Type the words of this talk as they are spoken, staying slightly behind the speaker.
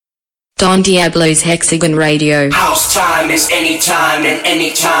Don Diablo's Hexagon Radio. House time is anytime, and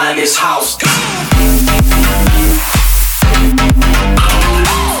anytime is house.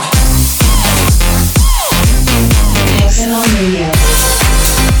 Hexagon Radio.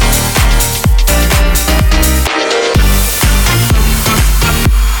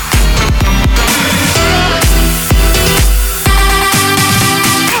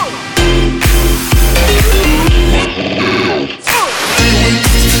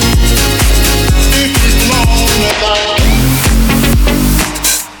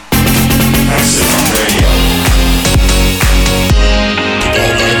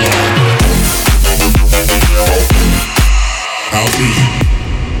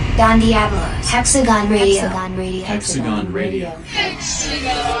 Don Diablo, Hexagon Radio. Hexagon Radio.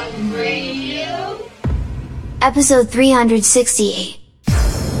 Hexagon Radio. Episode 368.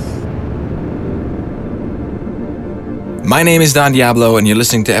 My name is Don Diablo and you're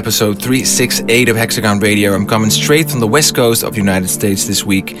listening to episode 368 of Hexagon Radio. I'm coming straight from the west coast of the United States this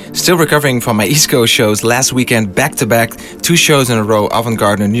week. Still recovering from my east coast shows last weekend, back to back, 2 shows in a row,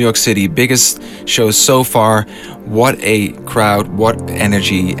 Avant-Garde in New York City, biggest shows so far. What a crowd, what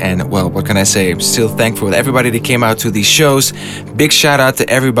energy, and well, what can I say? I'm still thankful to everybody that came out to these shows. Big shout out to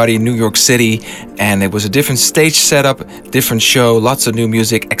everybody in New York City, and it was a different stage setup, different show, lots of new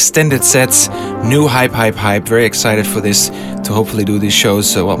music, extended sets, new hype. Very excited for this, to hopefully do these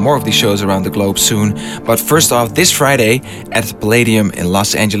shows, more of these shows around the globe soon. But first off, this Friday at the Palladium in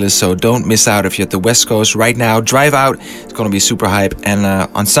Los Angeles, so don't miss out if you're at the West Coast right now. Drive out, it's going to be super hype. And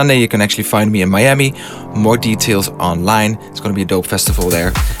on Sunday, you can actually find me in Miami. More details online. It's going to be a dope festival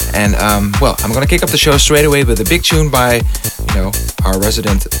there. And I'm going to kick up the show straight away with a big tune by, our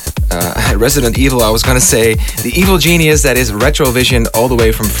Resident Evil, I was going to say. The evil genius that is Retrovision, all the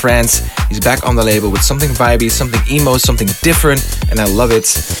way from France. He's back on the label with something vibey, something emo, something different, and I love it.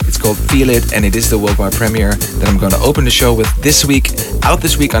 It's called Feel It, and it is the worldwide premiere that I'm going to open the show with this week. Out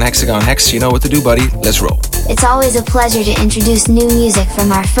this week on Hexagon. Hex, you know what to do, buddy. Let's roll. It's always a pleasure to introduce new music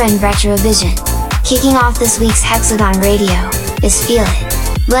from our friend Retrovision. Kicking off this week's Hexagon Radio is Feel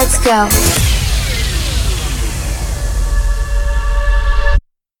It. Let's go. Feel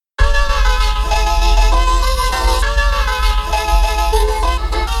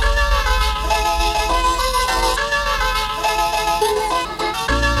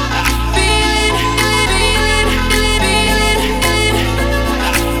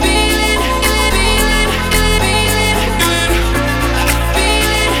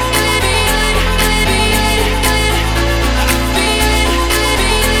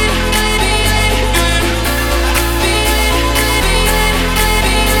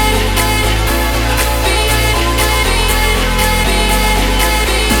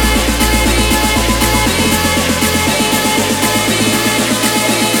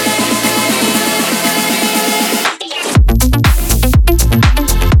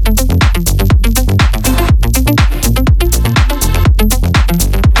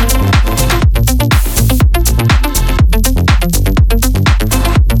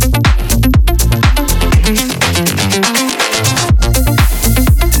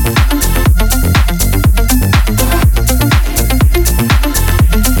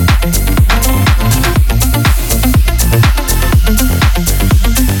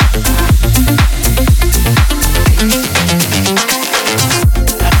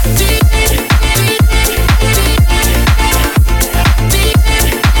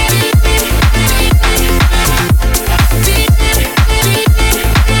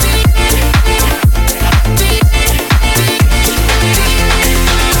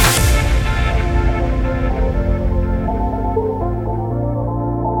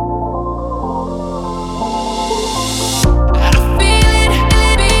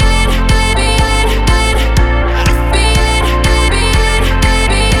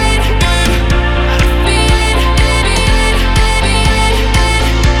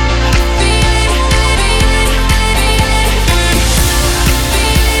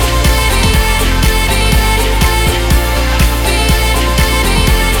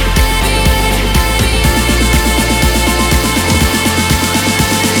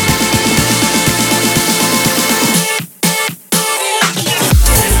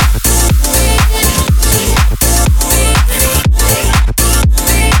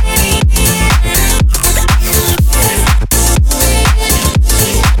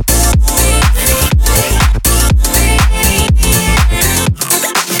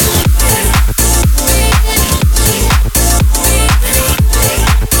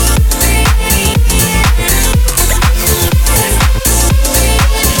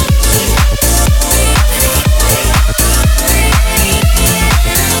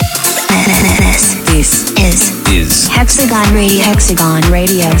Hexagon Radio. Hexagon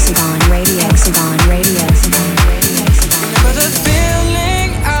Radio. Hexagon Radio. Hexagon Radio. Hexagon Radio. For the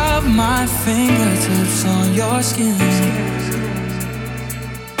feeling of my fingertips on your skin,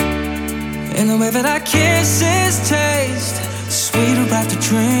 in the way that our kisses taste sweeter after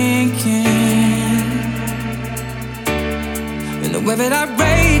drinking, in the way that I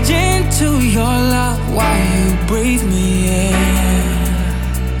rage into your love while you breathe me in,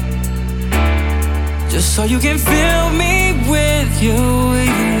 just so you can fill me with you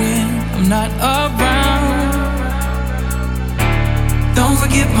even when I'm not around. Don't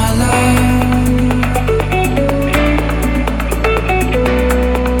forget my love.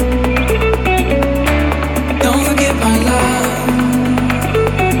 Don't forget my love.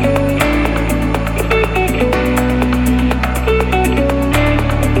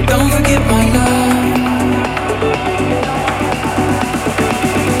 Don't forget my love.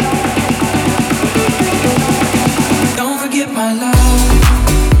 Don't forget my love.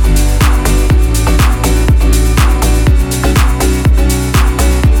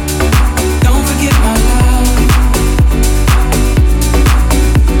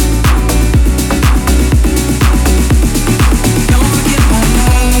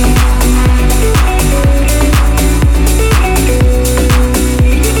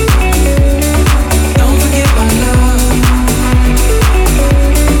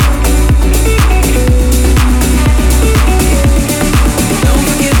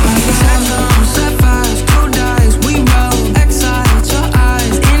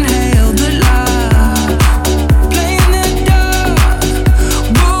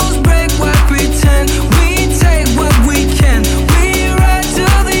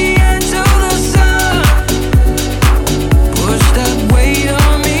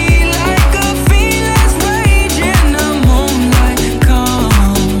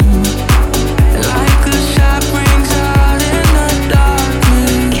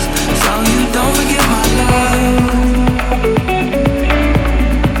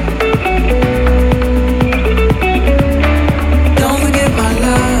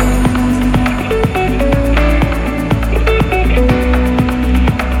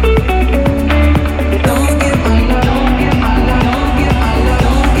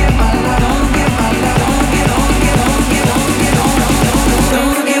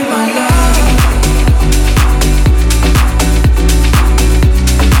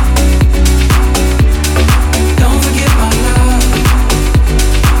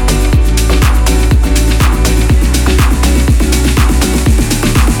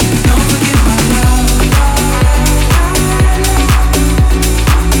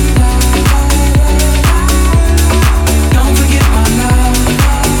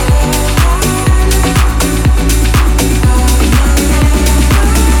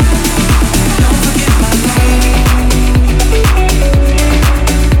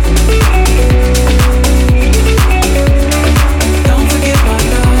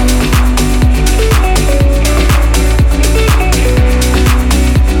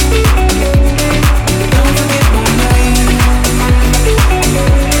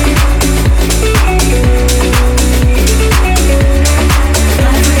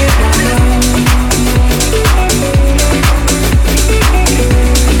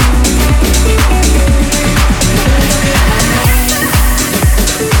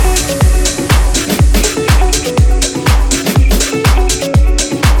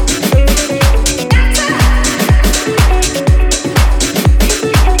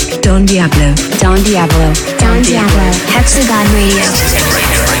 Don Diablo. Don Diablo. Don Diablo. Hexagon Radio.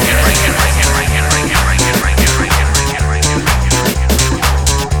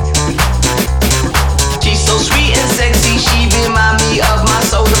 She's so sweet and sexy, she remind me of my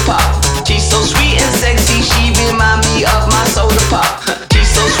soda pop. She's so sweet and sexy, she remind me of my soda pop. She's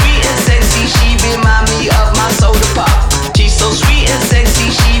so sweet and sexy, she remind me of my soda pop. She's so sweet and sexy,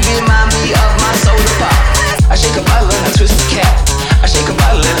 she remind me of my soda pop. I shake a bottle and I twist the cap. I shake a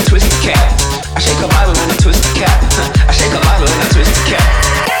bottle and I twist the cap. I shake a bottle and I twist the cap. I shake a bottle and I twist the cap.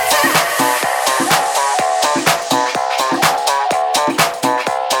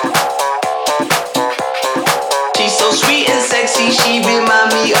 She's so sweet and sexy, she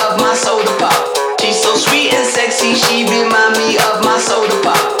remind me of my soda pop. She's so sweet and sexy, she remind me of my soda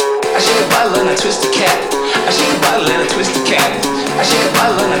pop. I shake a bottle and I twist the cap. I shake a bottle and I twist the cap. I shake a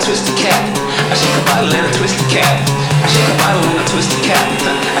bottle and I twist the cap. I shake a bottle and I twist the cap. I shake a bottle and I twist the cap.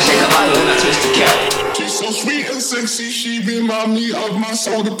 I shake a bottle and I twist the cap. She's so sweet and sexy, she remind me of my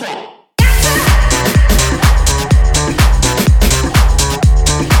soda pop.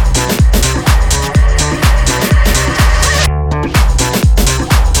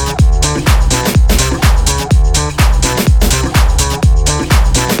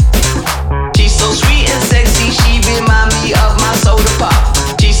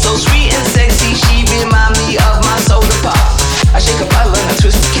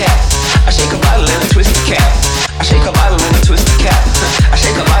 cap. I shake a bottle and I twist the cap. I shake a bottle and I twist the cap. I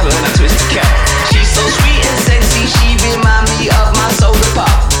shake a bottle and I twist the cap. She's so sweet and sexy, she remind me of my soda pop.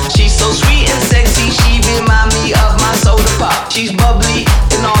 She's so sweet and sexy, she remind me of my soda pop. She's bubbly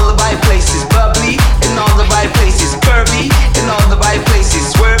in all the right places, bubbly in all the right places, curvy in all the right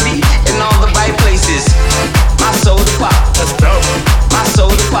places, swervy in all the right places. My soda pop, that's dope. My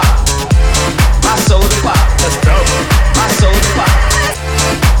soda pop, my soda pop, that's dope. My soda pop,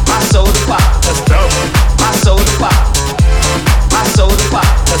 my soda pop, that's dope. My soda pop, my soda pop,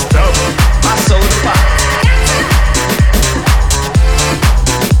 that's dope. My soda pop.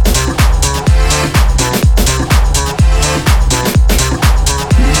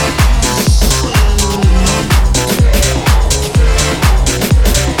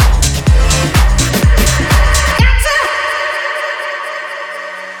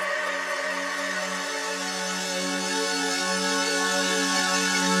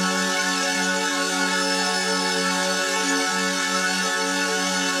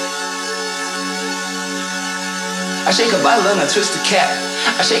 I shake a bottle and I twist the cap.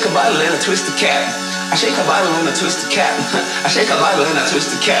 I shake a bottle and I twist the cap. I shake a bottle and I twist the cap. I shake a bottle and I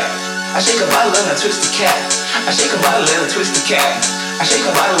twist the cap. I shake a bottle and I twist the cap. I shake a bottle and I twist the cap. I shake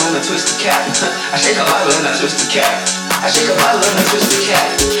a bottle and I twist the cap. I shake a bottle and I twist the cap. I shake a bottle and I twist the cap.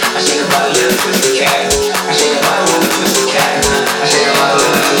 I shake a bottle and I twist the cap. I shake a bottle and I twist the cap. I shake a bottle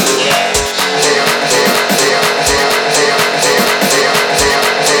and I twist the cap.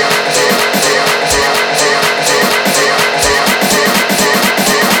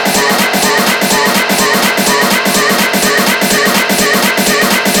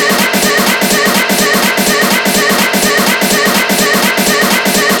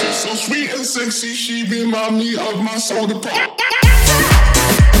 Sexy, she remind me of my soda pop.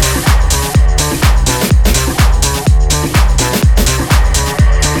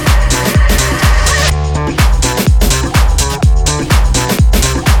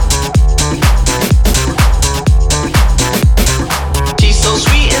 She's so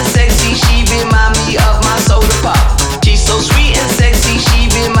sweet and sexy, she remind me of my soda pop. She's so sweet and sexy, she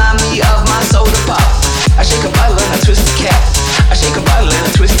remind me of my soda pop. I shake a bottle and I twist the cap. I shake a bottle and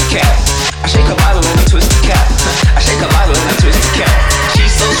I twist the cap. I shake a bottle and I twist the cap. I shake a bottle and I twist the cap.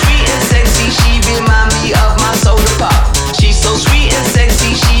 She's so sweet and sexy, she remind me of my soda pop. She's so sweet and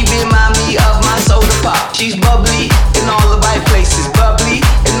sexy, she remind me of my soda pop. She's bubbly in all the right places, bubbly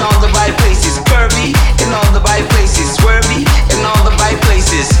in all the right places, curvy in all the right places, swervy in all the right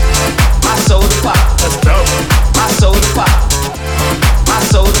places. My soda pop, that's dope. My soda pop, my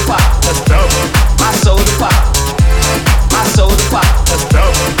soda pop, that's dope. My soda pop, my soda pop, that's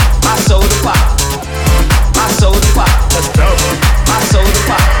dope. My soda pop, my soda pop, that's dope. My soda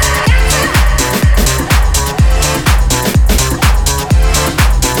pop.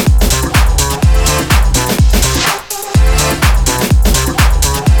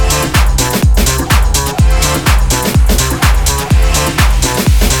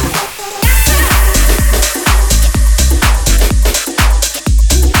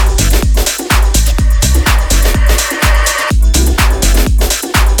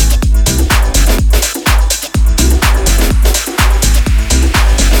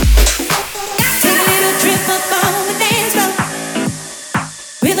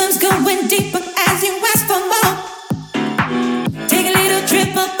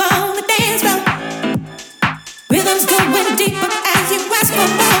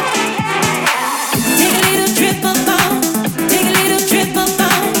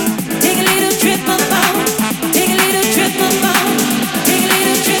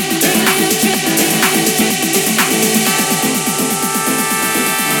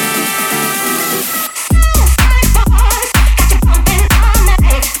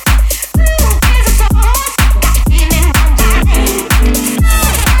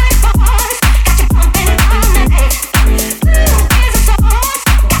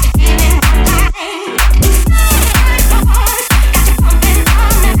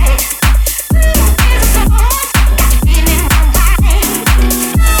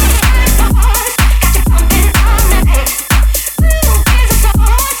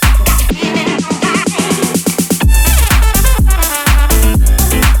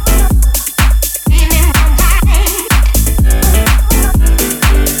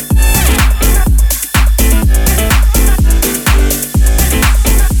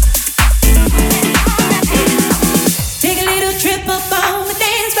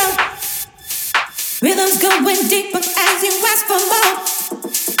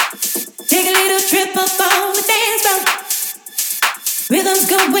 Rhythms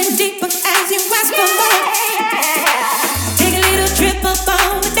going deeper as you ask for more. Take a little trip up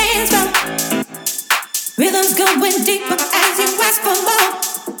on the Rhythms going deeper as you ask for more.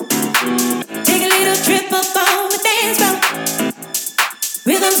 Take a little trip up on the dance floor.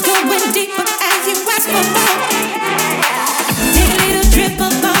 Rhythms going deeper as you ask for more. Take a little trip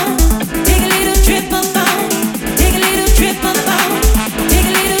up on. Take a little trip up on. Take a little trip up on. Take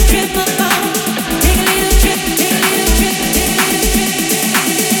a little trip up on. Take a little trip. Take a little trip. Take a little trip.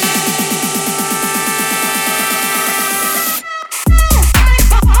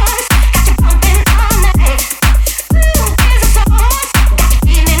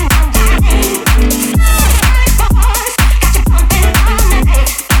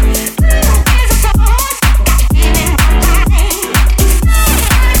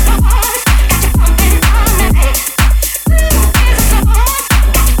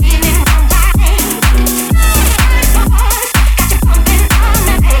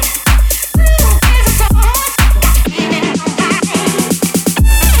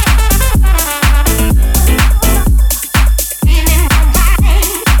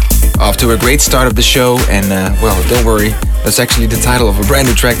 To a great start of the show, and well, don't worry, that's actually the title of a brand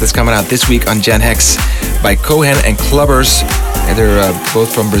new track that's coming out this week on Gen Hex by Cohen and Clubbers. And they're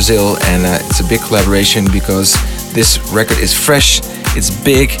both from Brazil, and it's a big collaboration because this record is fresh, it's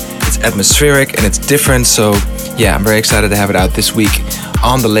big, it's atmospheric, and it's different. So yeah, I'm very excited to have it out this week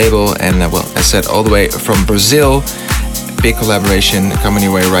on the label. And well, as I said, all the way from Brazil, big collaboration coming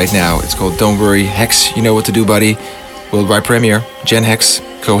your way right now. It's called Don't Worry. Hex, you know what to do, buddy. Worldwide premiere, Gen Hex,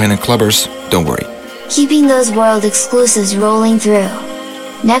 Cohen and Clubbers, Don't Worry. Keeping those world exclusives rolling through.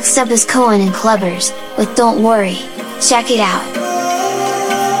 Next up is Cohen and Clubbers with Don't Worry. Check it out.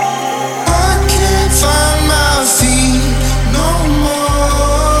 I can't find my feet no more.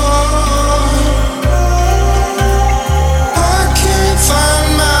 I can't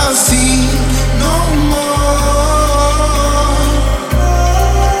find my feet no more.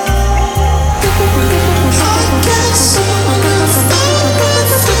 I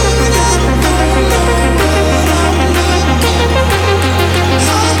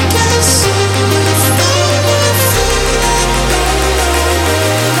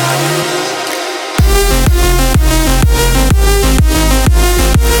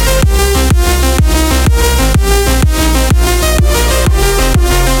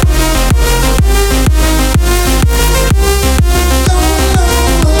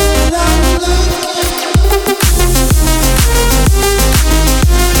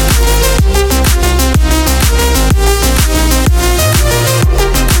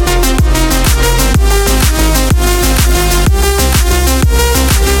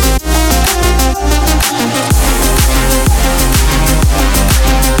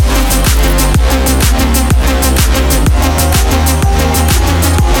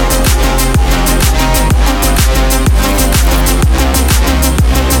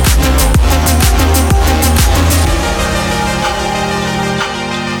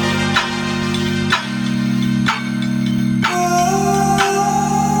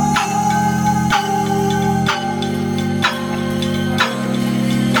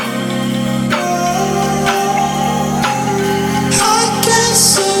can't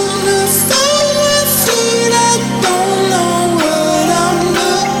seem to find my feet. I don't know what I'm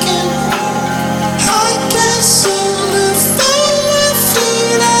looking. I can't seem to find my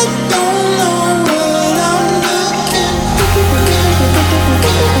feet. I don't know what I'm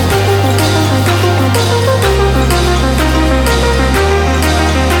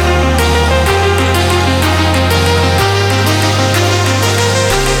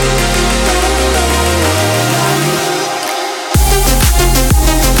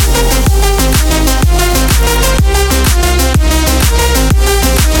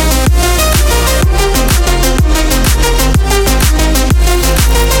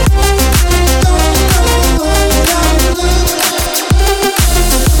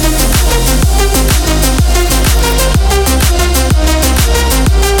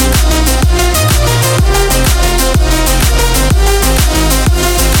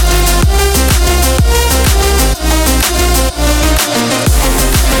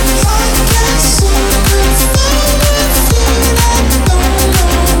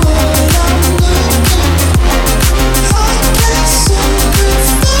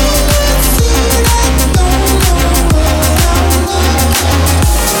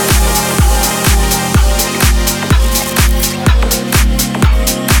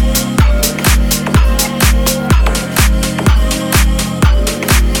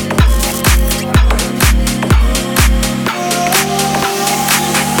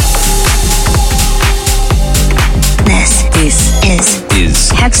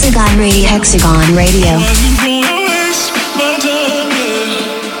Hexagon Radio. Hexagon Radio.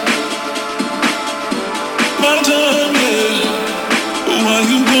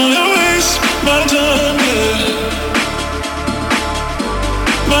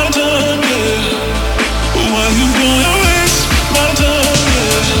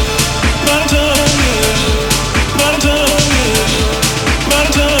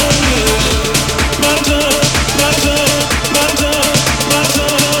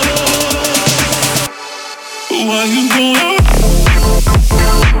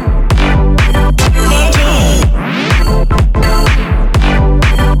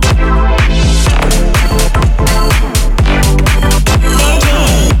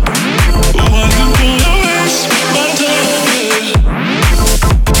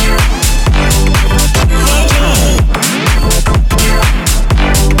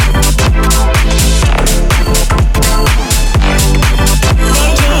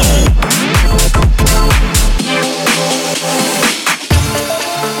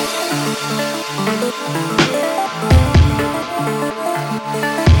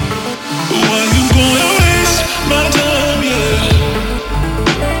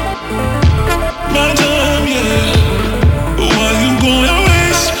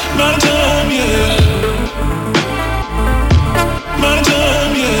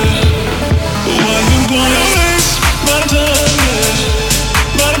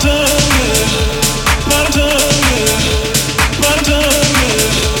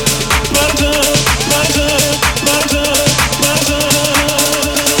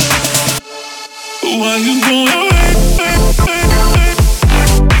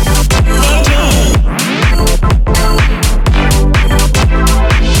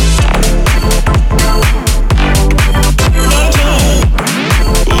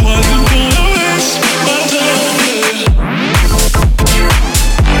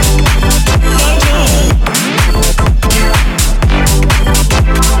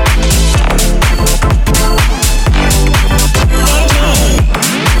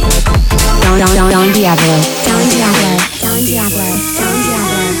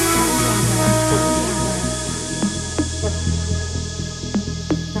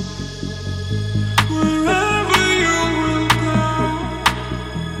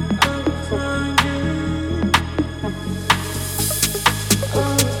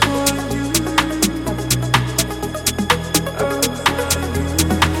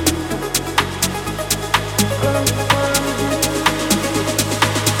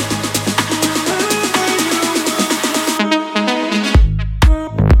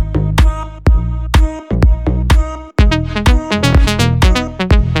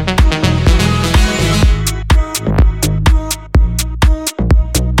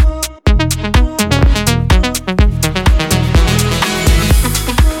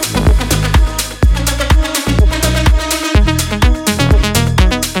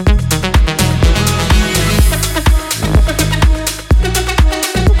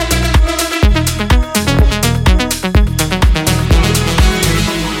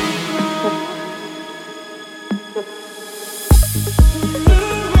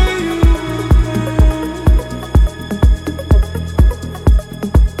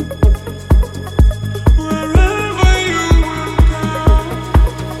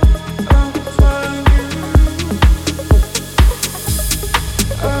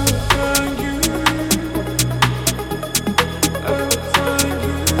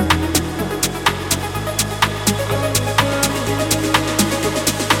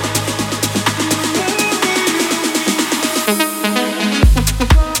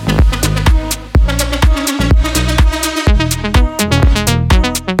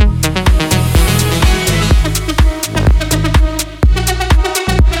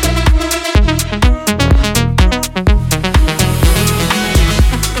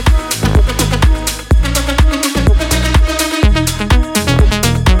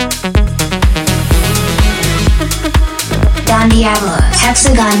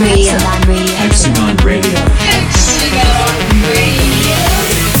 Hexagon Radio. Hexagon Radio. Hexagon Radio.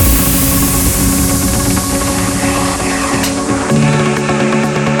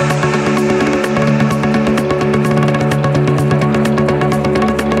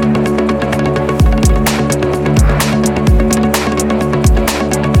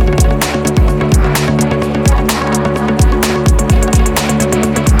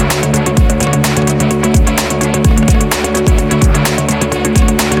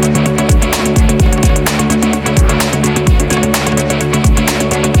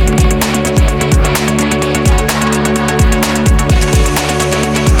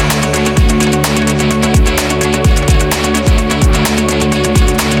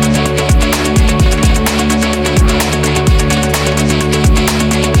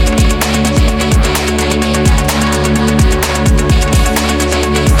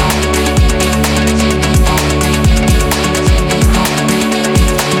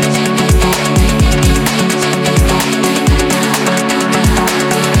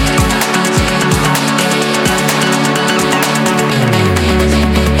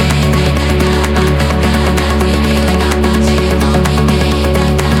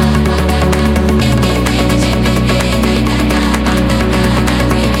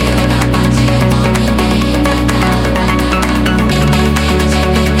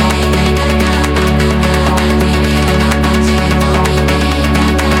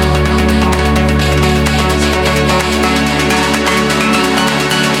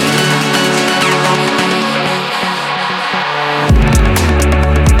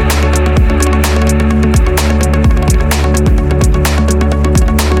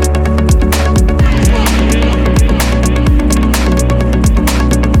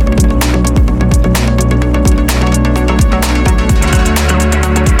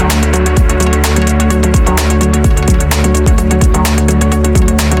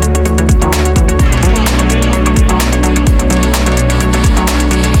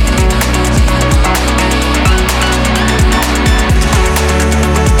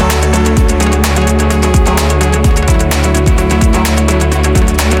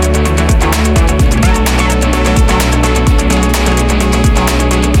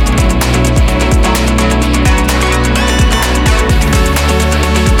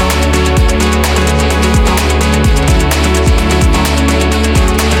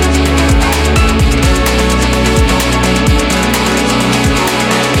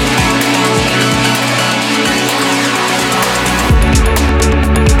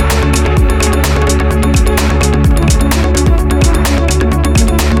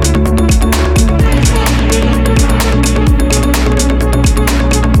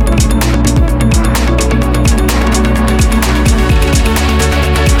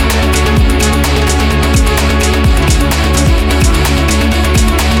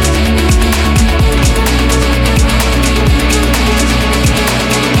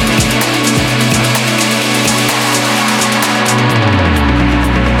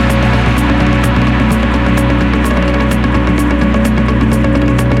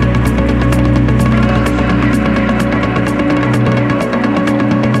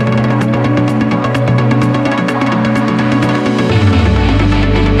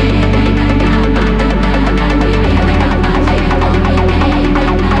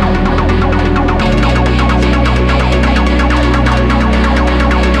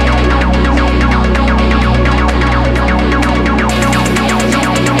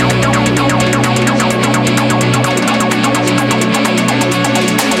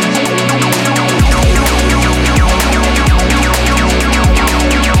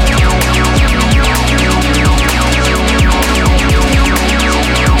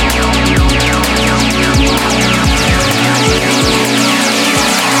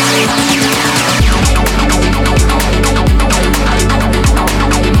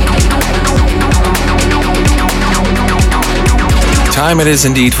 Time it is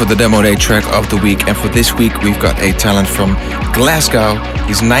indeed for the Demo Day track of the week, and for this week we've got a talent from Glasgow.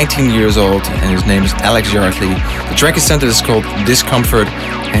 He's 19 years old and his name is Alex Yardley. The track is is called Discomfort,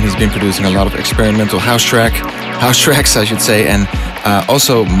 and he's been producing a lot of experimental house tracks I should say, and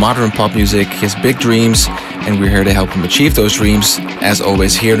also modern pop music. He has big dreams, and we're here to help him achieve those dreams. As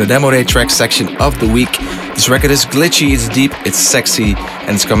always, here in the Demo Day track section of the week. This record is glitchy, it's deep, it's sexy,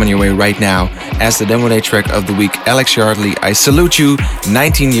 and it's coming your way right now as the Demo Day track of the week. Alex Yardley, I salute you,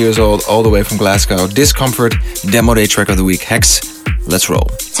 19 years old, all the way from Glasgow. Discomfort, Demo Day track of the week. Hex, let's roll.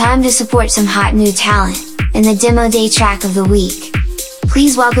 Time to support some hot new talent in the Demo Day track of the week.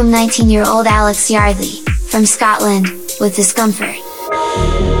 Please welcome 19-year-old Alex Yardley from Scotland with Discomfort.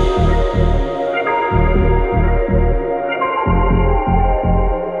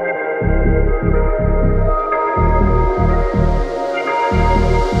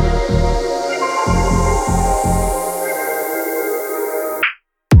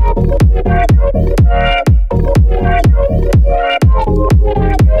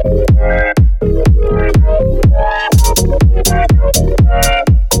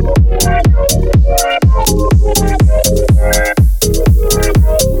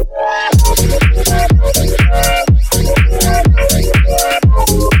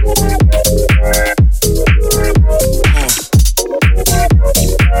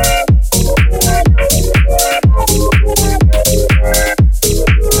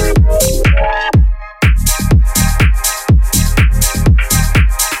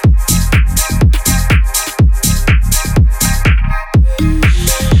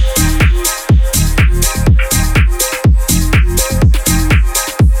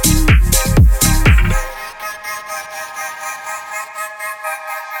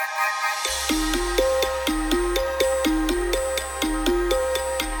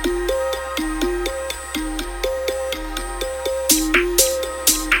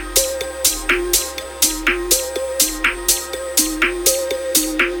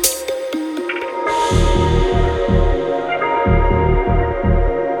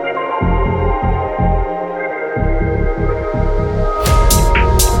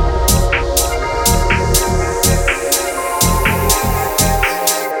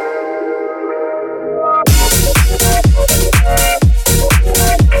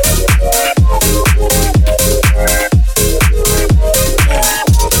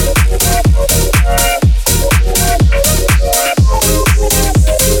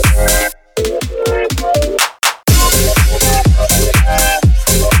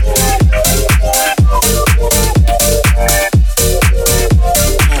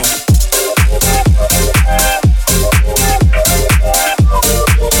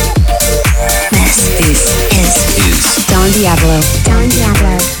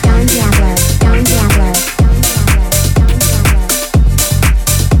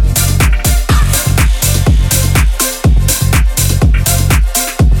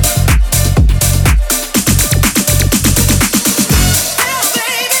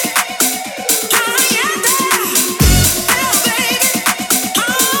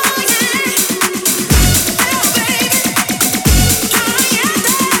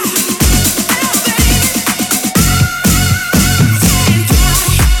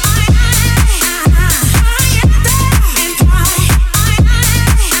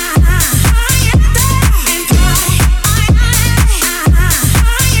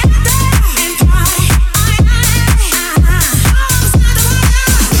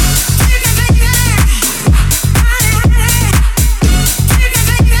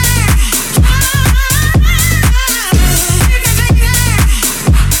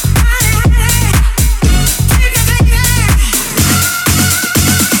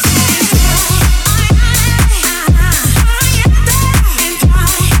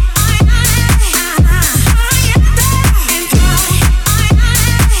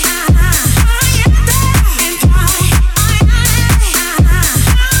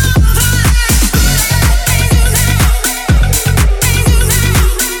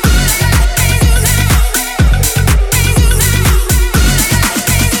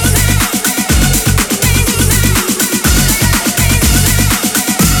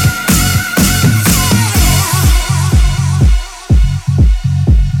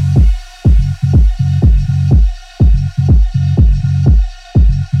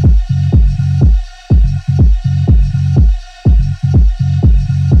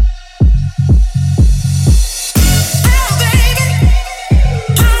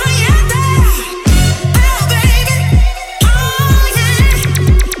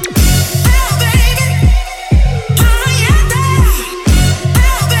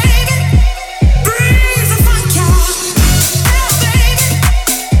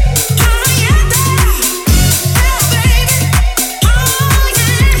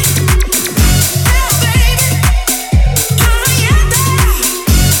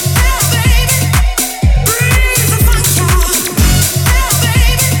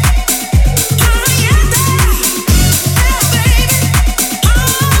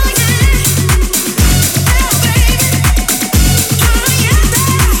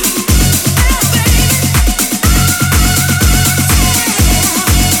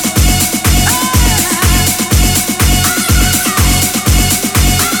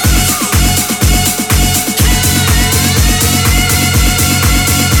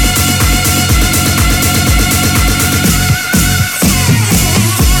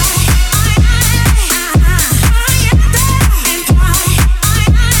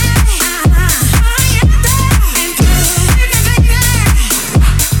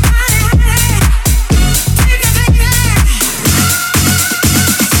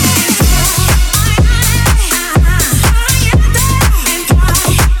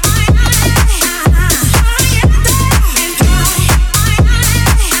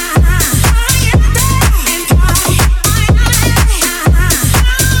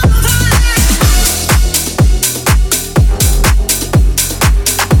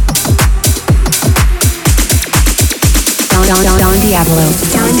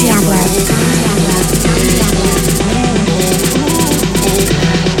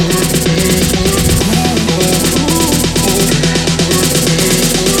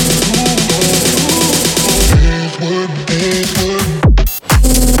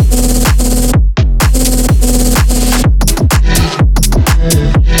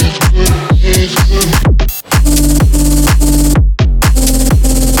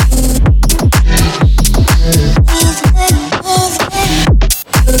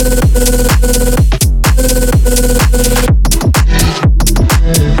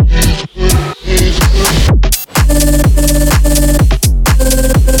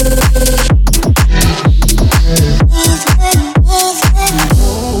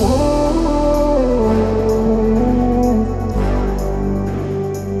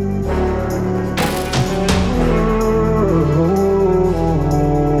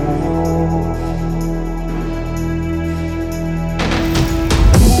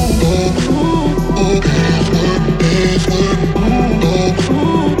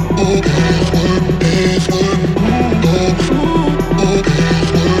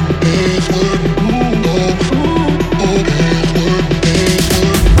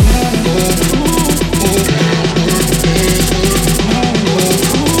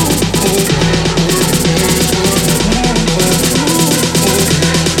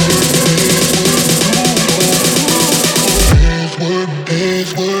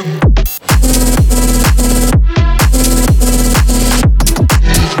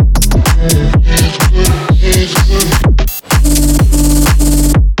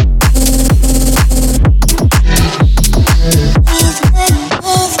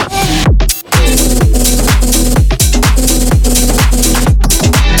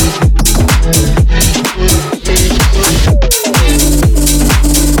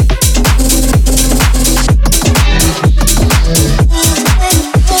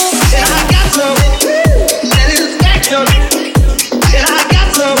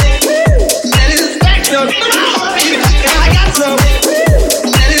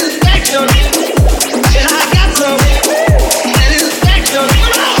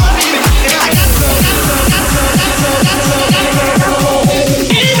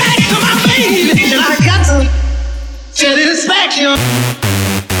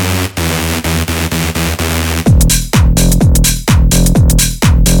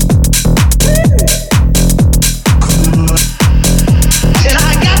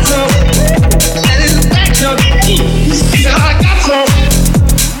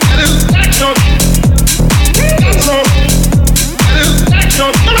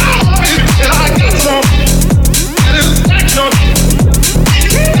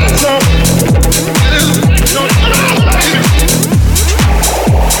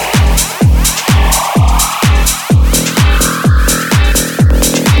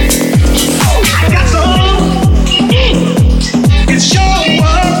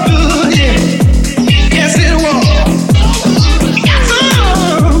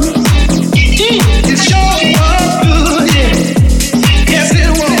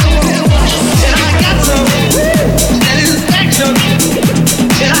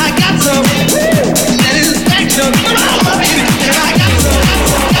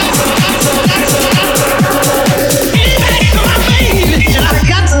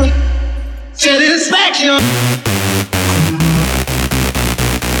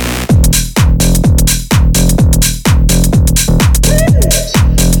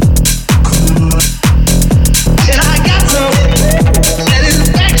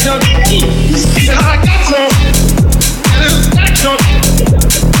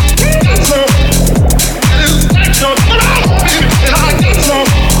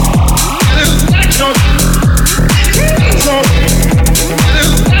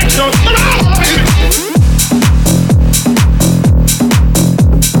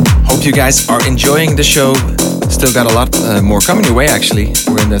 Hope you guys are enjoying the show. Still got a lot more coming your way, actually.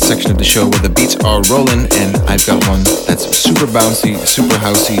 We're in that section of the show where the beats are rolling, and I've got one that's super bouncy, super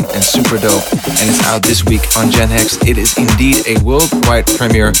housey, and super dope, and it's out this week on Gen Hex. It is indeed a worldwide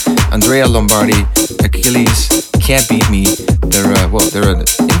premiere. Andrea Lombardi, Achilles, Can't Beat Me. They're an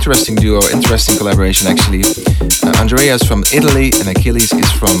interesting duo, interesting collaboration, actually. Andrea is from Italy, and Achilles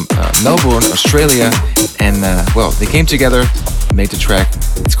is from Melbourne, Australia, and they came together, made the track.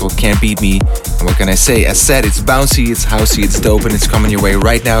 It's called Can't Beat Me. And what can I say? As said, it's bouncy, it's housey, it's dope, and it's coming your way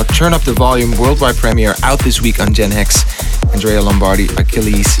right now. Turn up the volume. Worldwide premiere out this week on Gen Hex. Andrea Lombardi,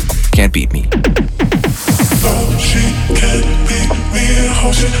 Achilles, Can't Beat Me. Oh, she can't beat me.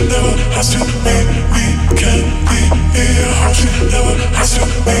 How she never has to beat me. Can't beat me. How she never has to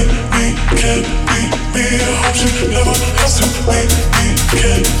beat me. Can't beat me. How she never has to beat me.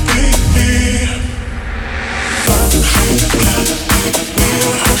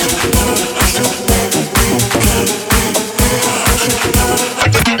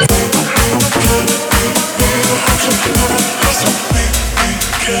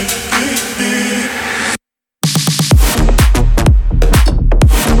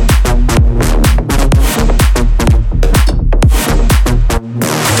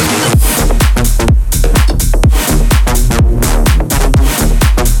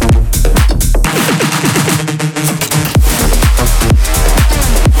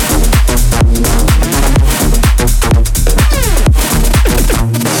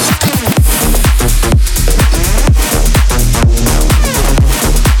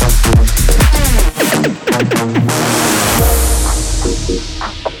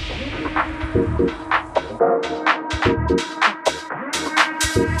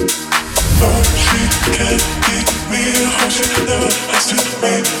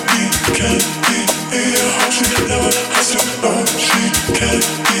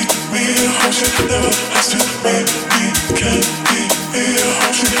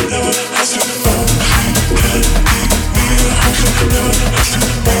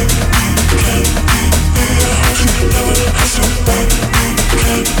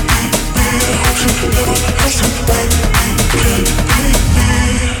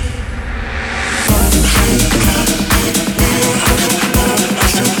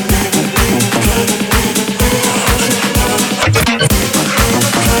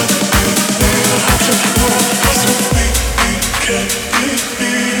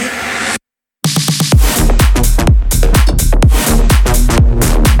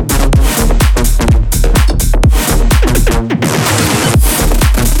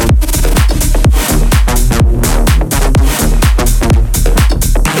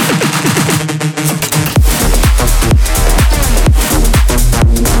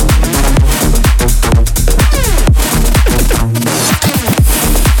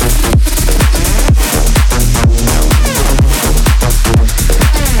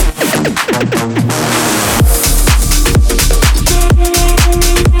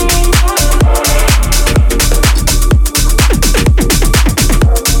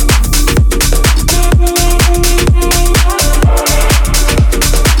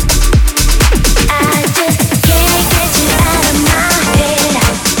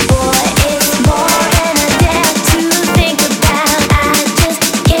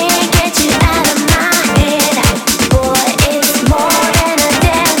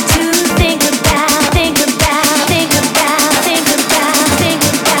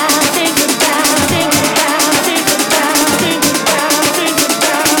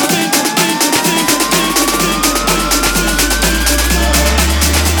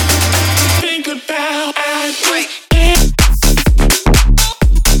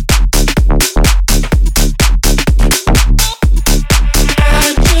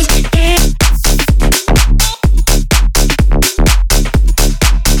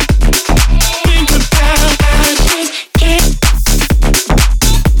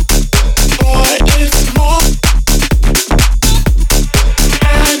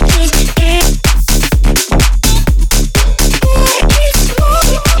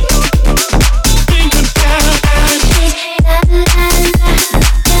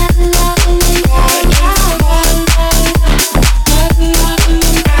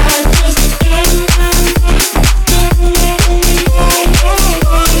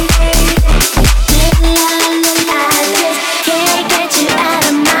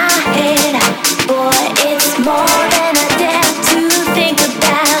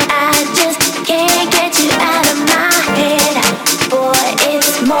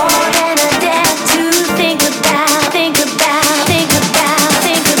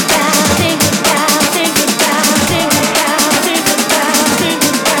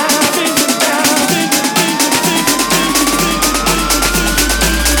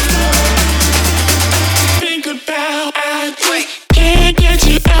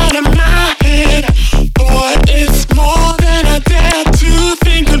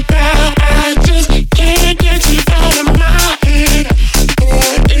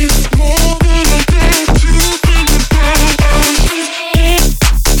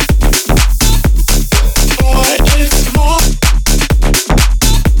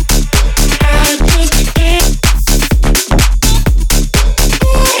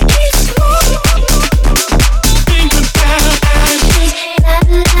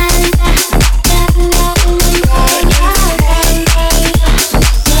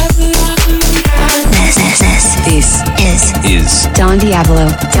 Don Diablo.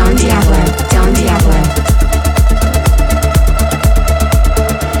 Don Diablo. Don Diablo.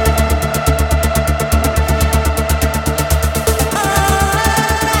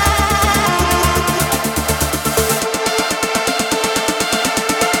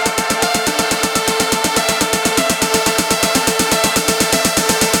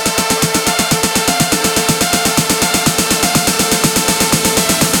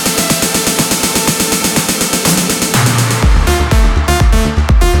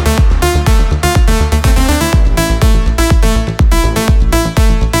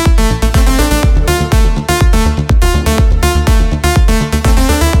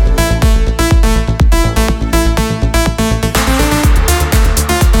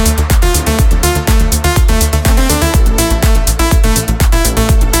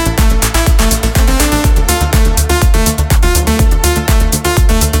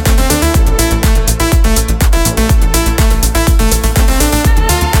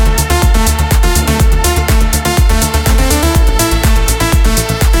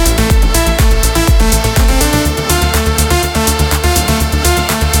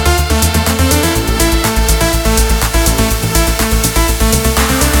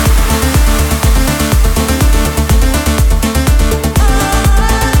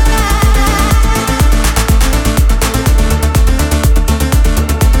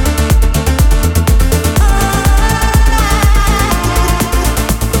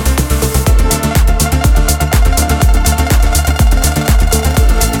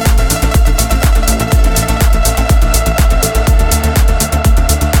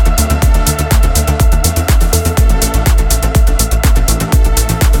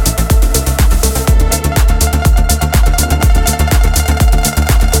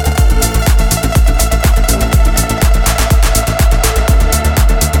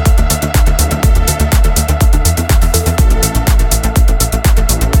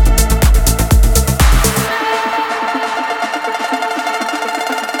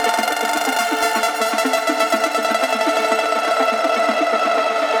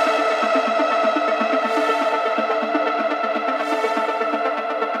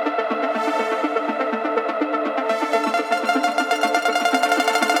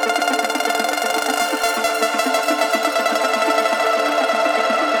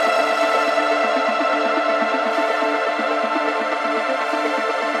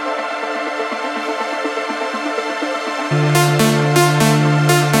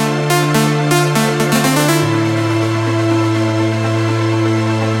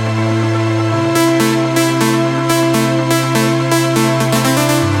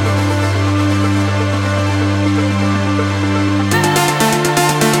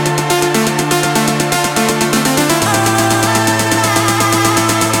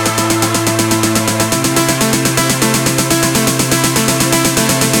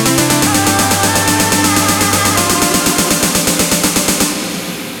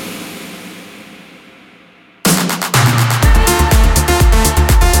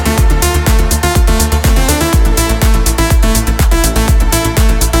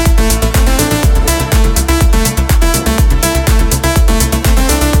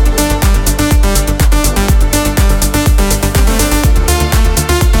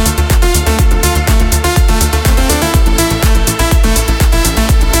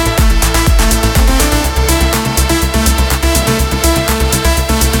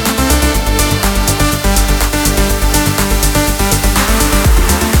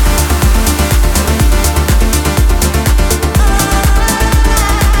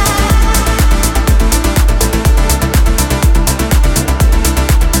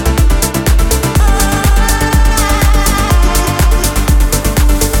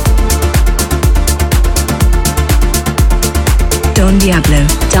 Diablo.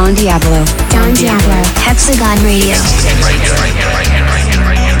 Don Diablo. Don Diablo. Hexagon Radio.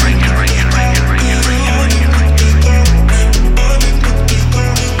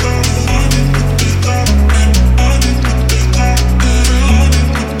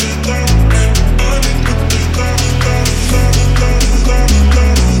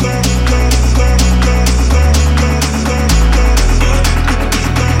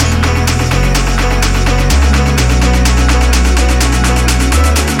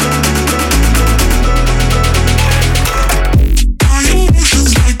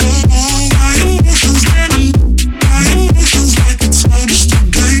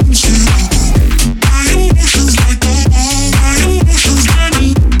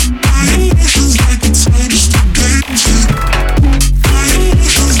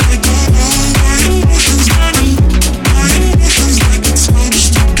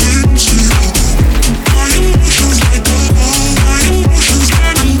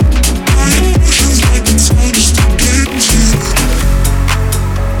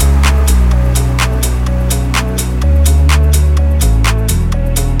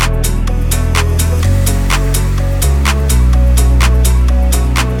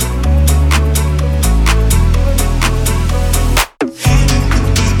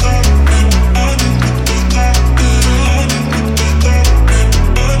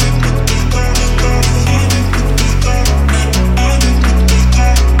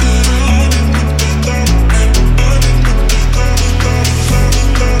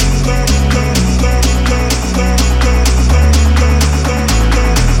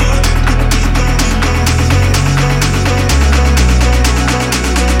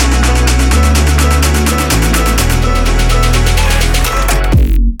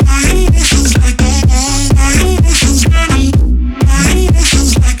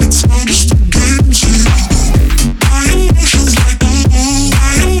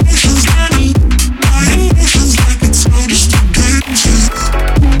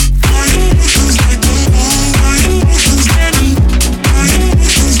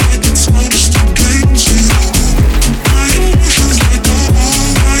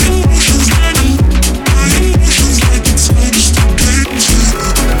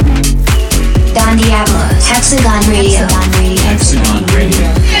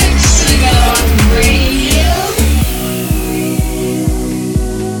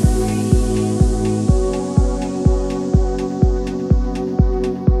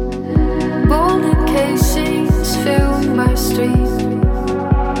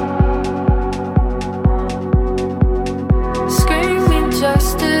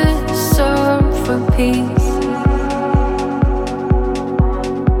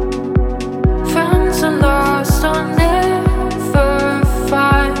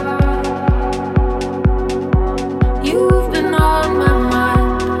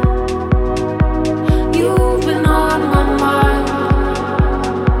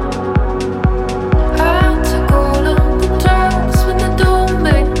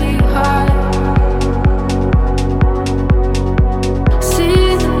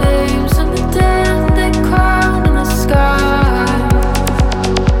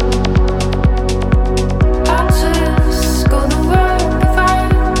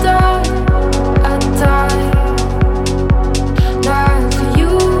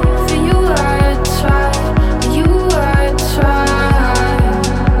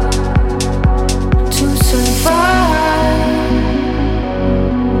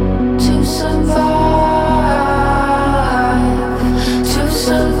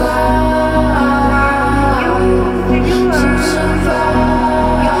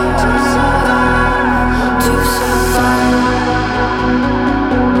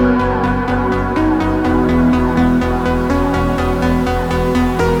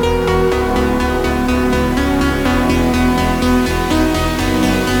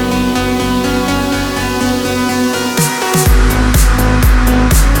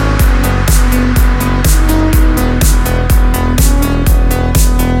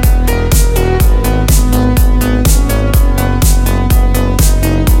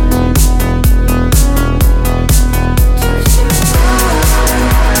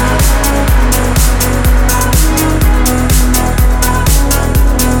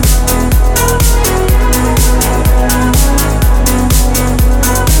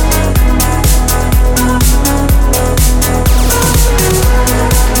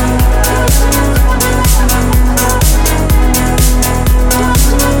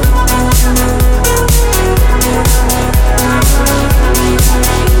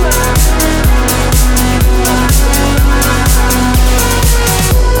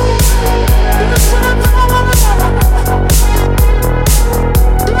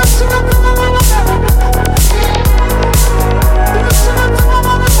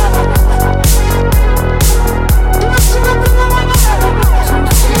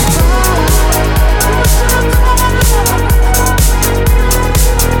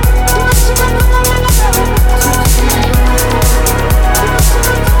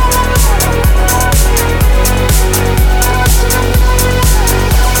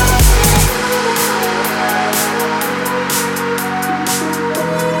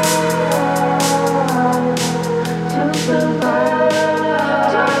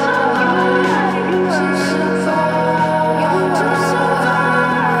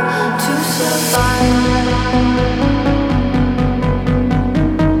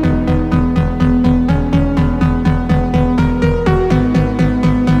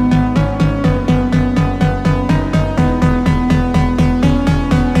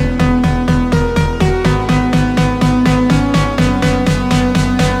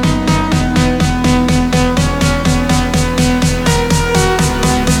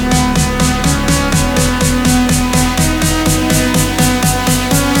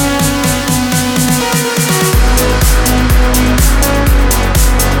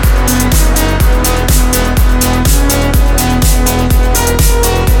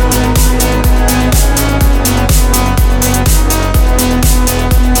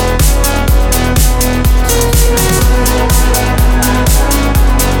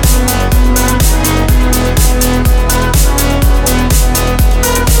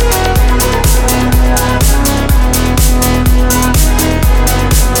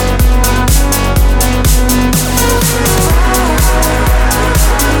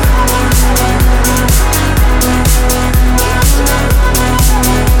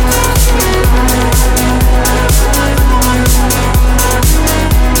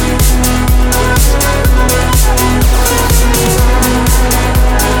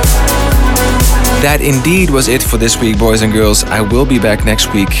 That indeed was it for this week, boys and girls. I will be back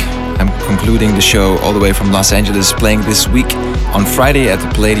next week. I'm concluding the show all the way from Los Angeles, playing this week on Friday at the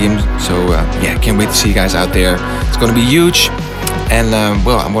Palladium. So yeah, can't wait to see you guys out there. It's going to be huge. And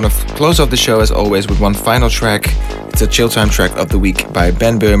well, I'm going to close off the show as always with one final track. It's a chill time track of the week by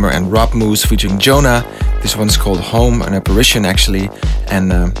Ben Böhmer and Rob Moose featuring Jonah. This one's called Home, an apparition actually.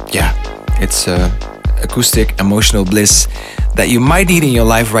 And yeah, it's acoustic emotional bliss that you might need in your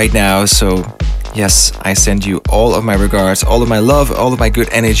life right now. So yes, I send you all of my regards, all of my love, all of my good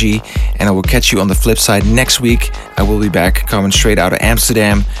energy, and I will catch you on the flip side next week. I will be back coming straight out of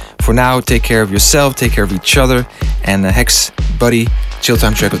Amsterdam. For now, take care of yourself, take care of each other, and Hex, buddy, chill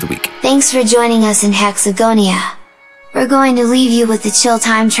time track of the week. Thanks for joining us in Hexagonia. We're going to leave you with the chill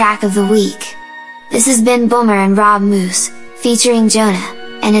time track of the week. This has been Boomer and Rob Moose, featuring Jonah,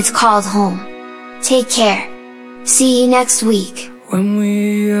 and it's called Home. Take care. See you next week. When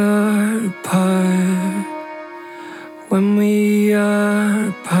we are apart, when we are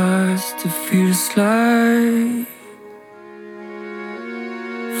apart, it feels like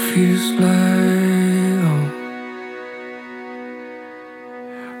home.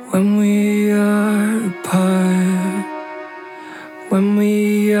 When we are apart, when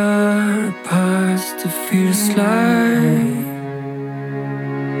we are apart, it feels like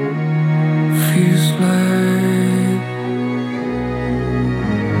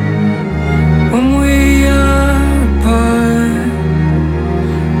when we are apart,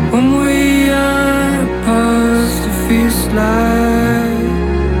 when we are apart, it feels like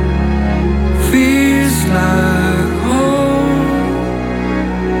home.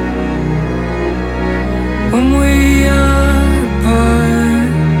 When we are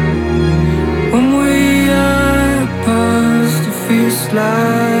apart, when we are apart, it feels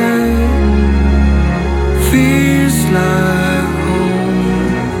like home.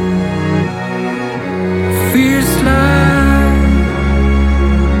 Feels like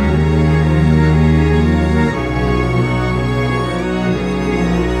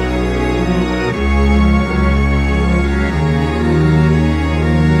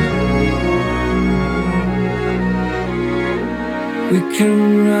we can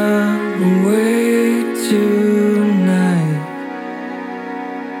run away tonight,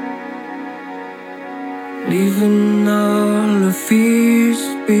 leaving all our fears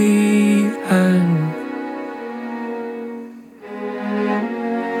behind.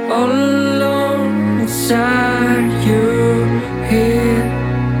 All alone inside you.